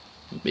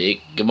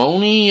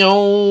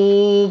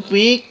Pick-a-money-o,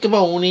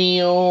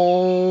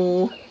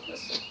 pick-a-money-o,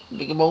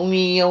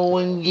 pick-a-money-o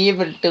and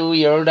give it to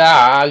your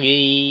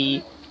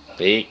doggy.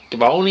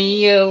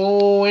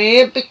 Pick-a-money-o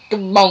and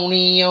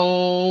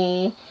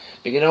pick-a-money-o,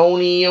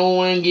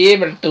 pick-a-money-o and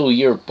give it to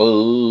your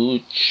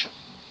pooch.